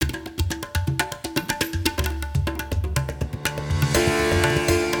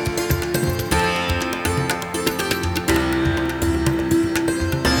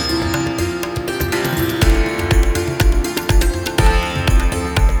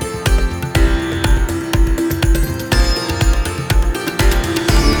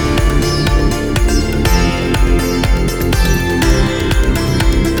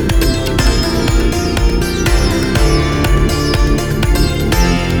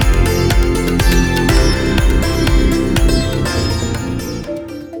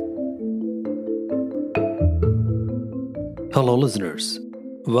Hello, listeners.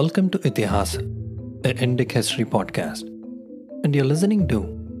 Welcome to Itihas, an Indic history podcast. And you're listening to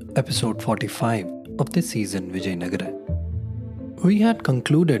episode 45 of this season, Vijayanagara. We had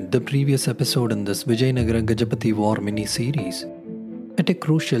concluded the previous episode in this Vijayanagara Gajapati War mini-series at a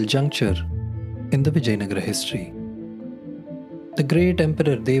crucial juncture in the Vijayanagara history. The great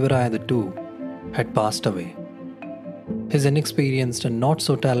Emperor Devaraya II had passed away. His inexperienced and not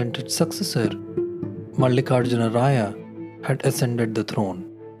so talented successor, Mallikarjuna Raya, had ascended the throne,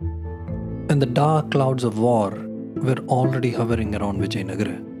 and the dark clouds of war were already hovering around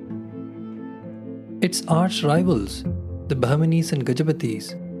Vijayanagara. Its arch rivals, the Bahmanis and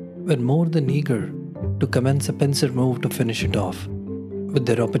Gajapatis, were more than eager to commence a pensive move to finish it off with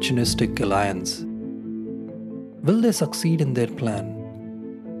their opportunistic alliance. Will they succeed in their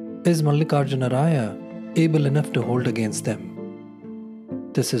plan? Is Mallikarjuna Raya able enough to hold against them?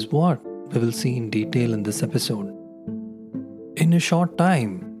 This is what we will see in detail in this episode. In a short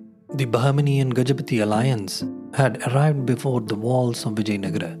time, the Bahmani and Gajapati alliance had arrived before the walls of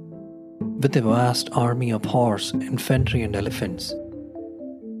Vijayanagara with a vast army of horse, infantry and elephants.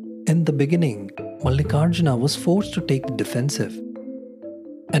 In the beginning, Mallikarjuna was forced to take the defensive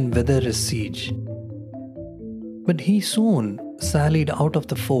and weather a siege. But he soon sallied out of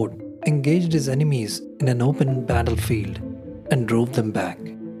the fort, engaged his enemies in an open battlefield and drove them back.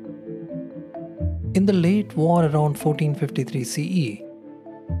 In the late war around 1453 CE,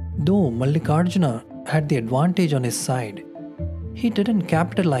 though Mallikarjuna had the advantage on his side, he didn't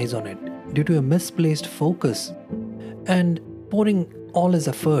capitalize on it due to a misplaced focus and pouring all his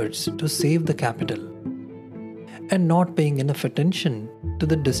efforts to save the capital and not paying enough attention to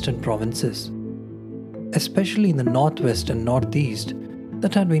the distant provinces, especially in the northwest and northeast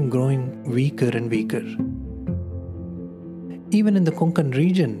that had been growing weaker and weaker. Even in the Konkan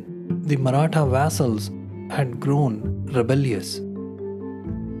region, the Maratha vassals had grown rebellious.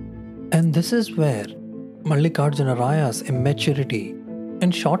 And this is where Mallikarjuna Raya's immaturity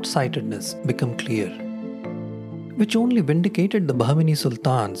and short-sightedness become clear, which only vindicated the Bahmani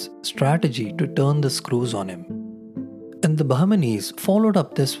Sultan's strategy to turn the screws on him. And the Bahmanis followed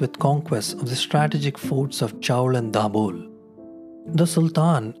up this with conquests of the strategic forts of Chaul and Dabhol. The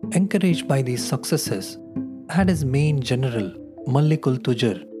Sultan, encouraged by these successes, had his main general, Mallikul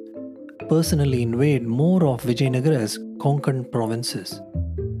Tujar, personally invade more of Vijayanagara's Konkan provinces.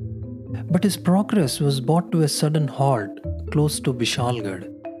 But his progress was brought to a sudden halt close to Bishalgarh,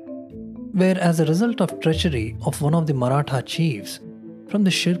 where as a result of treachery of one of the Maratha chiefs from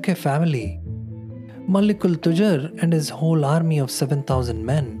the Shirke family, Mallikul Tujar and his whole army of 7,000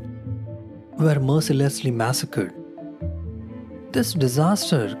 men were mercilessly massacred. This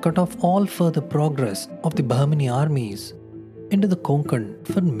disaster cut off all further progress of the Bahmani armies into the Konkan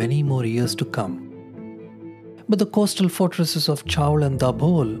for many more years to come. But the coastal fortresses of Chaul and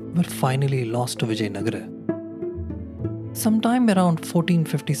Dabhol were finally lost to Vijayanagara. Sometime around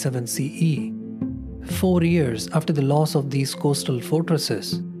 1457 CE, 4 years after the loss of these coastal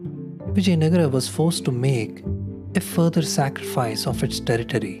fortresses, Vijayanagara was forced to make a further sacrifice of its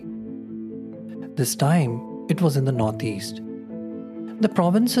territory. This time, it was in the northeast. The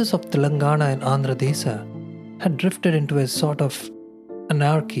provinces of Telangana and Andhra Desa had drifted into a sort of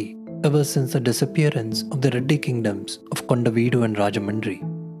anarchy ever since the disappearance of the Reddy kingdoms of Kondaveedu and Rajamundry.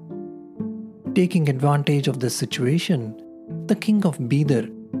 Taking advantage of this situation, the king of Bidar,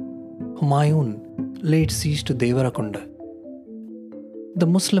 Humayun, laid siege to Devarakonda. The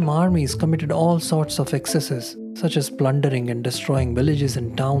Muslim armies committed all sorts of excesses, such as plundering and destroying villages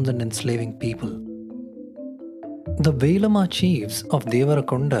and towns and enslaving people. The Velama chiefs of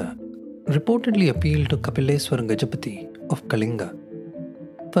Devarakonda reportedly appealed to Kapileswaran Gajapati of Kalinga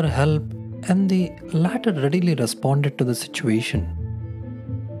for help, and the latter readily responded to the situation.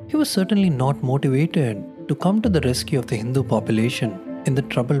 He was certainly not motivated to come to the rescue of the Hindu population in the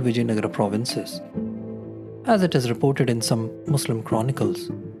troubled Vijayanagara provinces, as it is reported in some Muslim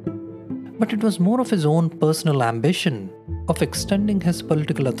chronicles. But it was more of his own personal ambition of extending his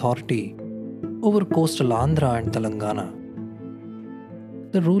political authority over coastal Andhra and Telangana.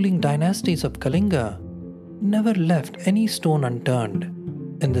 The ruling dynasties of Kalinga never left any stone unturned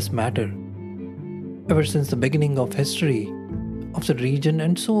in this matter, ever since the beginning of history of the region,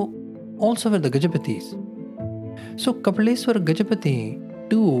 and so also were the Gajapatis. So Kapileswara Gajapati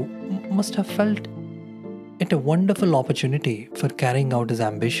too must have felt it a wonderful opportunity for carrying out his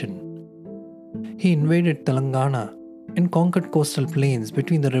ambition. He invaded Telangana and conquered coastal plains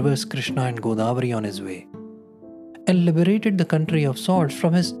between the rivers Krishna and Godavari on his way, and liberated the country of sorts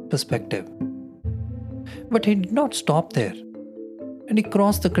from his perspective. But he did not stop there. and he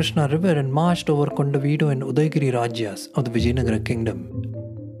crossed the Krishna river and marched over Kondavidu and Udaygiri Rajyas of the Vijayanagara kingdom,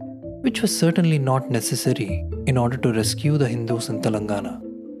 which was certainly not necessary in order to rescue the Hindus in Telangana.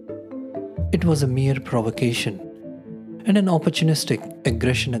 It was a mere provocation and an opportunistic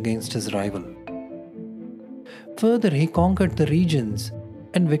aggression against his rival. Further, he conquered the regions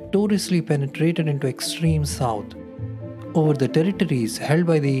and victoriously penetrated into extreme south over the territories held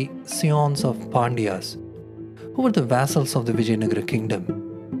by the Sions of Pandyas, who were the vassals of the Vijayanagara kingdom.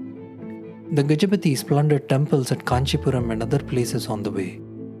 The Gajapatis plundered temples at Kanchipuram and other places on the way.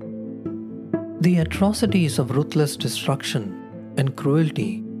 The atrocities of ruthless destruction and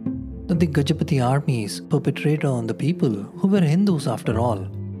cruelty that the Gajapati armies perpetrated on the people, who were Hindus after all,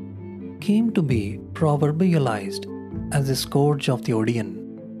 came to be proverbialized as the scourge of the Odiyan.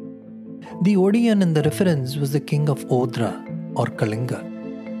 The Odiyan in the reference was the king of Odra or Kalinga,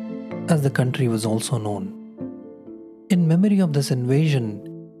 as the country was also known. In memory of this invasion,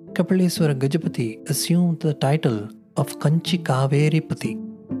 Kapileswara Gajapati assumed the title of Kanchi Kaveripati,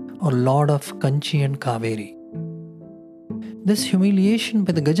 or Lord of Kanchi and Kaveri. This humiliation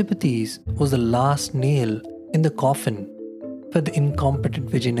by the Gajapatis was the last nail in the coffin for the incompetent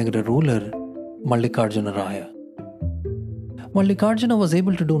Vijayanagara ruler Mallikarjuna Raya. Mallikarjuna was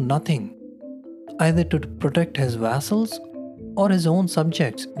able to do nothing, either to protect his vassals or his own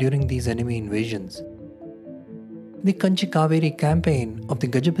subjects during these enemy invasions. The Kanchi Kaveri campaign of the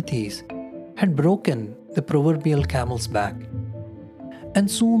Gajapatis had broken the proverbial camel's back, and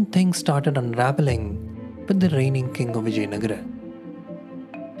soon things started unraveling with the reigning king of Vijayanagara.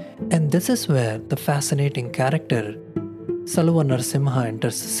 And this is where the fascinating character Saluva Narasimha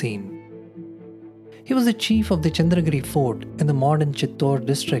enters the scene. He was the chief of the Chandragiri fort in the modern Chittor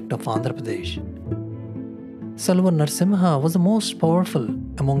district of Andhra Pradesh. Saluva Narasimha was the most powerful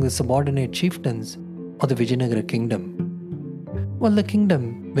among the subordinate chieftains of the Vijayanagara kingdom, while the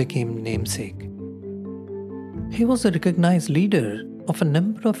kingdom became namesake. He was a recognized leader of a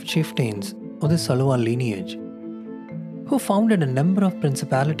number of chieftains of the Saluva lineage, who founded a number of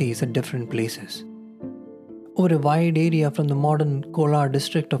principalities at different places, over a wide area from the modern Kolar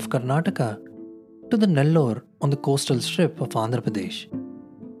district of Karnataka to the Nellore on the coastal strip of Andhra Pradesh.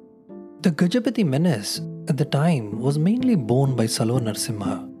 The Gajapati menace at the time was mainly borne by Saluva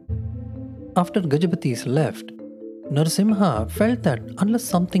Narasimha. After Gajapatis left, Narasimha felt that unless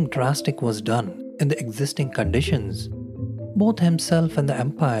something drastic was done in the existing conditions, both himself and the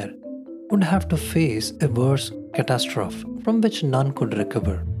empire would have to face a worse catastrophe from which none could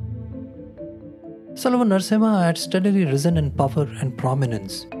recover. Saluva Narasimha had steadily risen in power and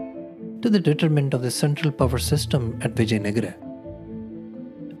prominence to the detriment of the central power system at Vijayanagara.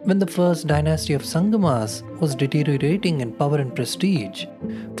 When the first dynasty of Sangamas was deteriorating in power and prestige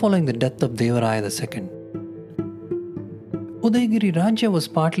following the death of Devaraya II, Udaygiri Rajya was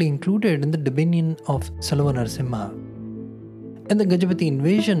partly included in the dominion of Saluva Narasimha, and the Gajapati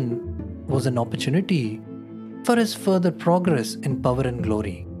invasion was an opportunity for his further progress in power and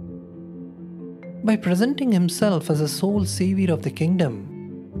glory. By presenting himself as a sole savior of the kingdom,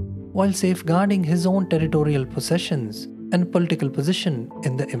 while safeguarding his own territorial possessions and political position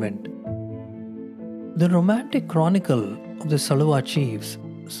in the event. The romantic chronicle of the Saluva chiefs,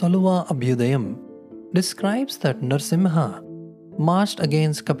 Saluva Abhyudayam, describes that Narasimha marched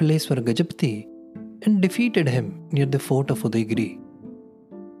against Kapileswara Gajapati and defeated him near the fort of Udaygiri.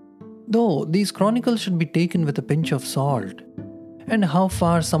 Though these chronicles should be taken with a pinch of salt, and how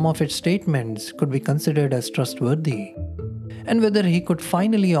far some of its statements could be considered as trustworthy, and whether he could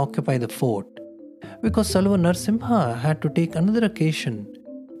finally occupy the fort, because Saluva Narasimha had to take another occasion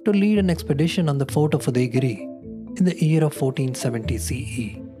to lead an expedition on the fort of Udaygiri in the year of 1470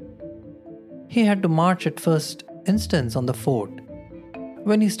 CE. He had to march at first instance on the fort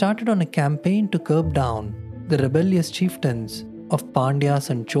when he started on a campaign to curb down the rebellious chieftains of Pandyas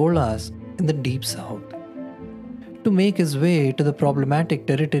and Cholas in the deep south, to make his way to the problematic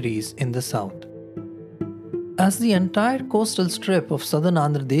territories in the south. As the entire coastal strip of southern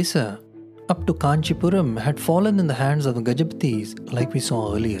Andhra Desa up to Kanchipuram had fallen in the hands of the Gajapatis, like we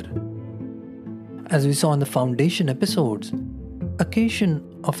saw earlier. As we saw in the foundation episodes,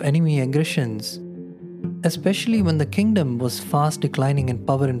 occasion of enemy aggressions, especially when the kingdom was fast declining in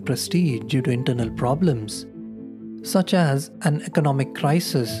power and prestige due to internal problems, such as an economic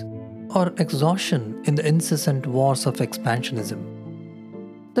crisis or exhaustion in the incessant wars of expansionism.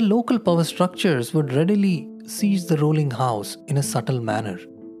 The local power structures would readily seize the ruling house in a subtle manner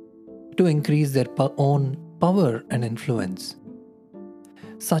to increase their own power and influence.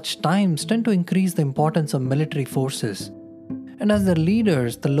 Such times tend to increase the importance of military forces, and as their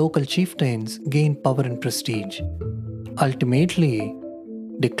leaders, the local chieftains gain power and prestige, ultimately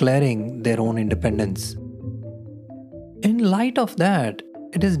declaring their own independence. In light of that,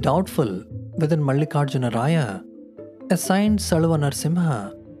 it is doubtful whether Mallikarjuna Raya assigned Saluva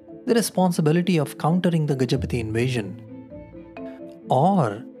Narasimha the responsibility of countering the Gajapati invasion,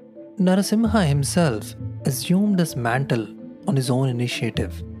 or Narasimha himself assumed his mantle on his own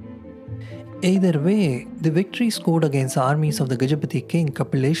initiative. Either way, the victory scored against the armies of the Gajapati king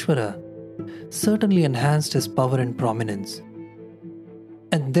Kapileshwara certainly enhanced his power and prominence.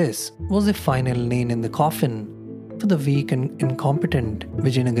 And this was the final nail in the coffin for the weak and incompetent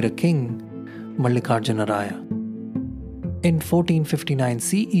Vijayanagara king Mallikarjuna Raya. In 1459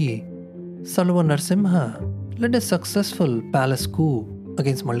 CE, Saluva Narasimha led a successful palace coup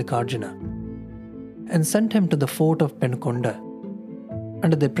against Mallikarjuna and sent him to the fort of Penukonda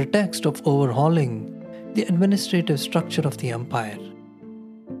under the pretext of overhauling the administrative structure of the empire.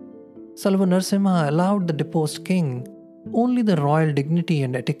 Saluva Narasimha allowed the deposed king only the royal dignity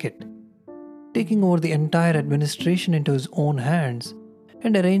and etiquette, taking over the entire administration into his own hands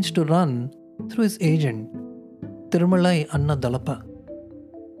and arranged to run through his agent, Thirumalai Anna Dalapa.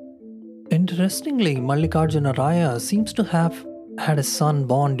 Interestingly, Mallikarjuna Raya seems to have had a son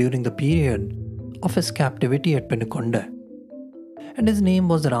born during the period of his captivity at Penukonda, and his name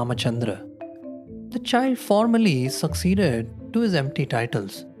was Ramachandra. The child formally succeeded to his empty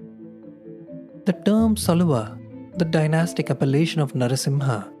titles. The term Saluva, the dynastic appellation of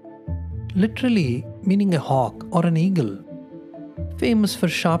Narasimha, literally meaning a hawk or an eagle, famous for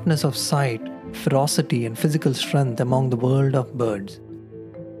sharpness of sight, ferocity, and physical strength among the world of birds.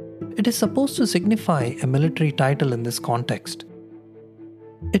 It is supposed to signify a military title in this context.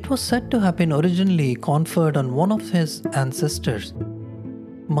 It was said to have been originally conferred on one of his ancestors,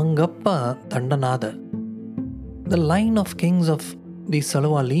 Mangappa Dandanada. The line of kings of the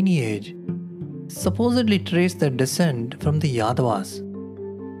Saluva lineage supposedly traced their descent from the Yadavas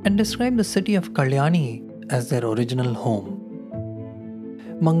and described the city of Kalyani as their original home.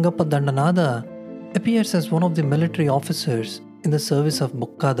 Mangappa Dandanada appears as one of the military officers in the service of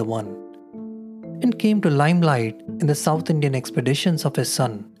Bukka the One and came to limelight in the South Indian expeditions of his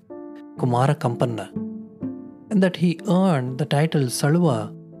son, Kumara Kampanna, and that he earned the title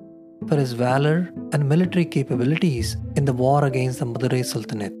Saluva for his valor and military capabilities in the war against the Madurai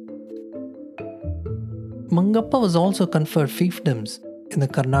Sultanate. Mangappa was also conferred fiefdoms in the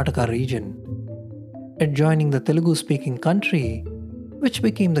Karnataka region, adjoining the Telugu-speaking country, which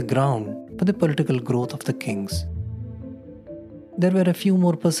became the ground for the political growth of the kings. There were a few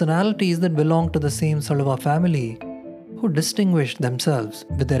more personalities that belonged to the same Saluva family who distinguished themselves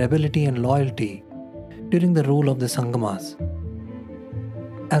with their ability and loyalty during the rule of the Sangamas.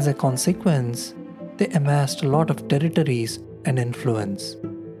 As a consequence, they amassed a lot of territories and influence.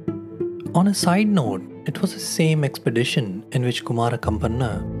 On a side note, it was the same expedition in which Kumara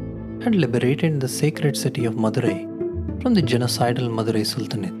Kampanna had liberated the sacred city of Madurai from the genocidal Madurai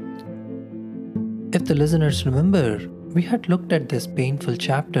Sultanate. If the listeners remember, we had looked at this painful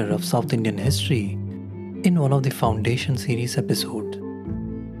chapter of South Indian history in one of the Foundation series episodes.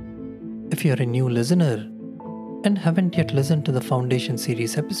 If you are a new listener and haven't yet listened to the Foundation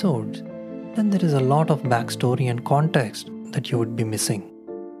series episodes, then there is a lot of backstory and context that you would be missing.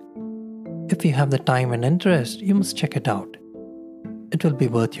 If you have the time and interest, you must check it out. It will be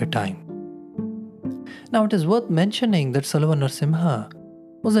worth your time. Now, it is worth mentioning that Saluva Narasimha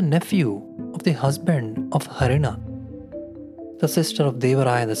was a nephew of the husband of Harina, the sister of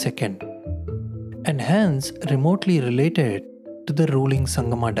Devaraya II, and hence remotely related to the ruling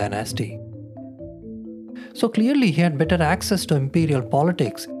Sangama dynasty. So clearly he had better access to imperial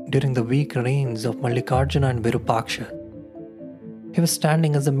politics during the weak reigns of Mallikarjuna and Virupaksha. He was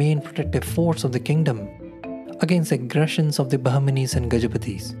standing as the main protective force of the kingdom against aggressions of the Bahmanis and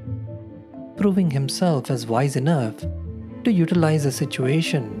Gajapatis, proving himself as wise enough to utilize the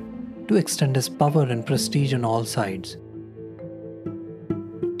situation to extend his power and prestige on all sides.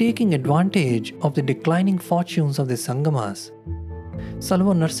 Taking advantage of the declining fortunes of the Sangamas,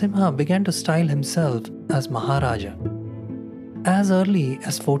 Saluva Narasimha began to style himself as Maharaja as early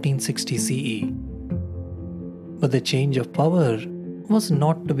as 1460 CE. But the change of power was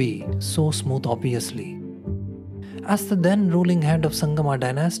not to be so smooth, obviously, as the then ruling head of Sangama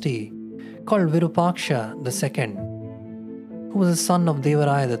dynasty, called Virupaksha II, who was a son of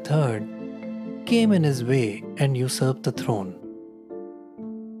Devaraya III, came in his way and usurped the throne.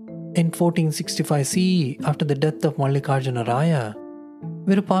 In 1465 CE, after the death of Mallikarjuna Raya,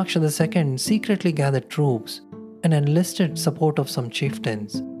 Virupaksha II secretly gathered troops and enlisted support of some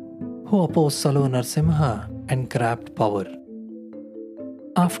chieftains who opposed Saluva Narasimha and grabbed power.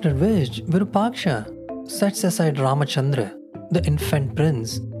 After which, Virupaksha sets aside Ramachandra, the infant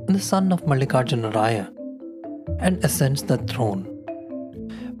prince and the son of Mallikarjuna Raya, and ascends the throne.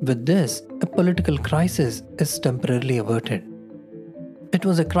 With this, a political crisis is temporarily averted. It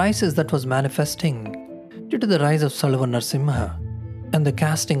was a crisis that was manifesting due to the rise of Salava Narasimha and the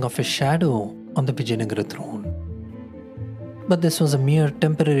casting of his shadow on the Vijayanagara throne. But this was a mere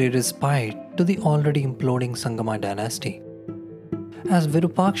temporary respite to the already imploding Sangama dynasty, as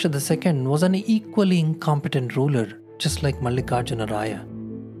Virupaksha II was an equally incompetent ruler just like Mallikarjuna Raya,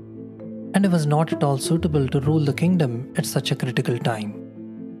 and he was not at all suitable to rule the kingdom at such a critical time.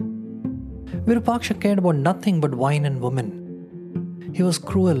 Virupaksha cared about nothing but wine and women. He was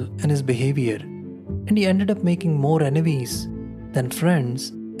cruel in his behavior, and he ended up making more enemies than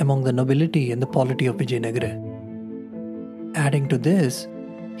friends among the nobility and the polity of Vijayanagara. Adding to this,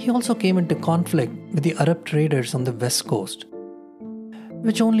 he also came into conflict with the Arab traders on the west coast,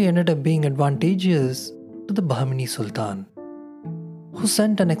 which only ended up being advantageous to the Bahmani Sultan, who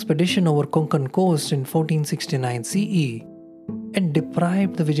sent an expedition over Konkan coast in 1469 CE and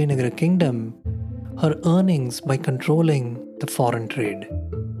deprived the Vijayanagara kingdom her earnings by controlling the foreign trade.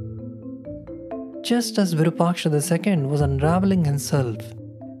 Just as Virupaksha II was unraveling himself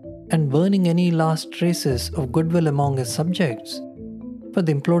and burning any last traces of goodwill among his subjects for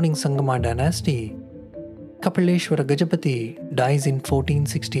the imploding Sangama dynasty, Kapileshwara Gajapati dies in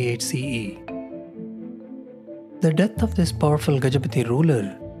 1468 CE. The death of this powerful Gajapati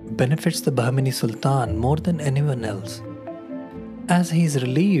ruler benefits the Bahmani Sultan more than anyone else, as he is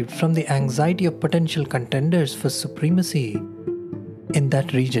relieved from the anxiety of potential contenders for supremacy in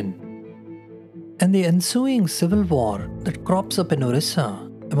that region. And the ensuing civil war that crops up in Orissa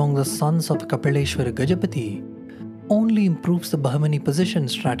among the sons of Kapileshwara Gajapati only improves the Bahmani position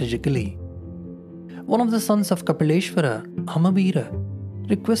strategically. One of the sons of Kapileshwara, Hamavira,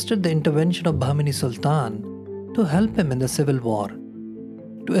 requested the intervention of Bahmani Sultan to help him in the civil war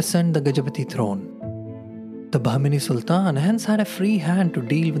to ascend the Gajapati throne. The Bahmani Sultan hence had a free hand to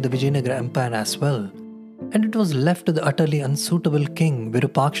deal with the Vijayanagara Empire as well, and it was left to the utterly unsuitable king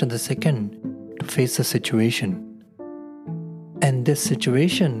Virupaksha II to face the situation. And this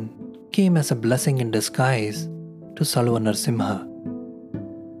situation came as a blessing in disguise to Salava Narasimha,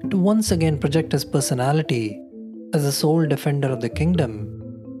 to once again project his personality as the sole defender of the kingdom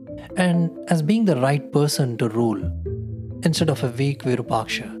and as being the right person to rule instead of a weak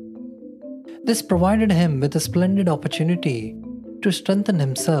Virupaksha. This provided him with a splendid opportunity to strengthen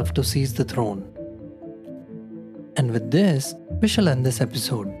himself to seize the throne. And with this, we shall end this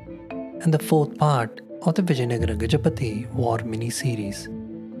episode and the fourth part of the Vijayanagara Gajapati War mini-series.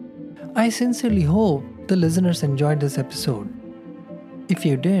 I sincerely hope the listeners enjoyed this episode. If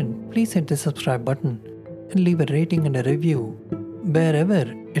you did, please hit the subscribe button and leave a rating and a review wherever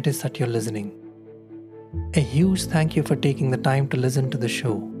it is that you're listening. A huge thank you for taking the time to listen to the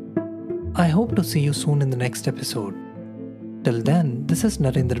show. I hope to see you soon in the next episode. Till then, this is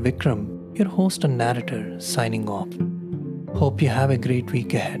Narendra Vikram, your host and narrator, signing off. Hope you have a great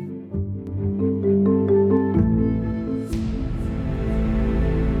week ahead.